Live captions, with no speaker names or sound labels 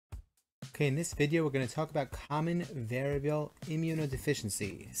Okay, in this video, we're going to talk about common variable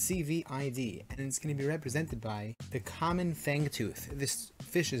immunodeficiency, CVID, and it's going to be represented by the common fangtooth. This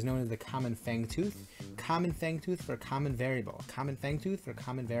fish is known as the common fangtooth for common variable, common fangtooth for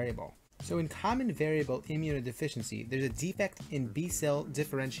common variable. So in common variable immunodeficiency, there's a defect in B-cell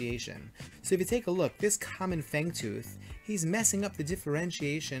differentiation. So if you take a look, this common fangtooth, he's messing up the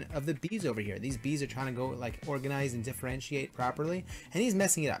differentiation of the bees over here. These bees are trying to go like organize and differentiate properly, and he's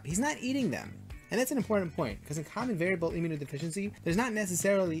messing it up. He's not eating them. And that's an important point, because in common variable immunodeficiency, there's not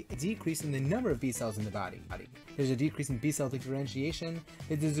necessarily a decrease in the number of B cells in the body. There's a decrease in B cell differentiation,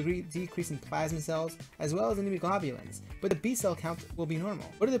 there's a decrease in plasma cells, as well as in immunoglobulins, but the B cell count will be normal.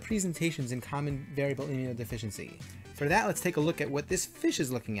 What are the presentations in common variable immunodeficiency? For that, let's take a look at what this fish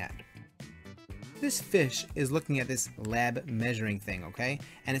is looking at. This fish is looking at this lab measuring thing, okay?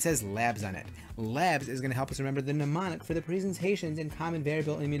 And it says labs on it. Labs is going to help us remember the mnemonic for the presentations in common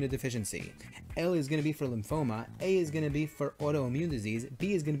variable immunodeficiency. L is going to be for lymphoma, A is going to be for autoimmune disease,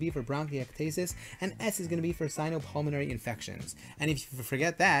 B is going to be for bronchiectasis, and S is going to be for sinopulmonary infections. And if you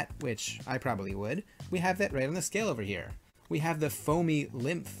forget that, which I probably would, we have that right on the scale over here. We have the foamy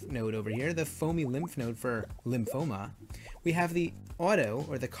lymph node over here, the foamy lymph node for lymphoma. We have the auto,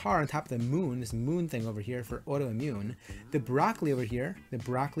 or the car on top of the moon, this moon thing over here for autoimmune. The broccoli over here, the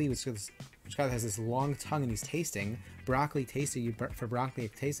broccoli which has this long tongue and he's tasting, broccoli tasting for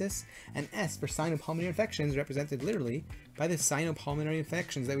bronchiectasis, and S for sinopulmonary infections, represented literally by the sinopulmonary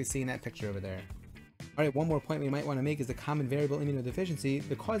infections that we see in that picture over there. Alright, one more point we might want to make is the common variable immunodeficiency.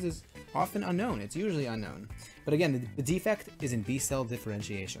 The cause is often unknown. It's usually unknown. But again, the defect is in B-cell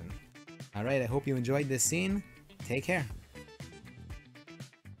differentiation. Alright, I hope you enjoyed this scene. Take care.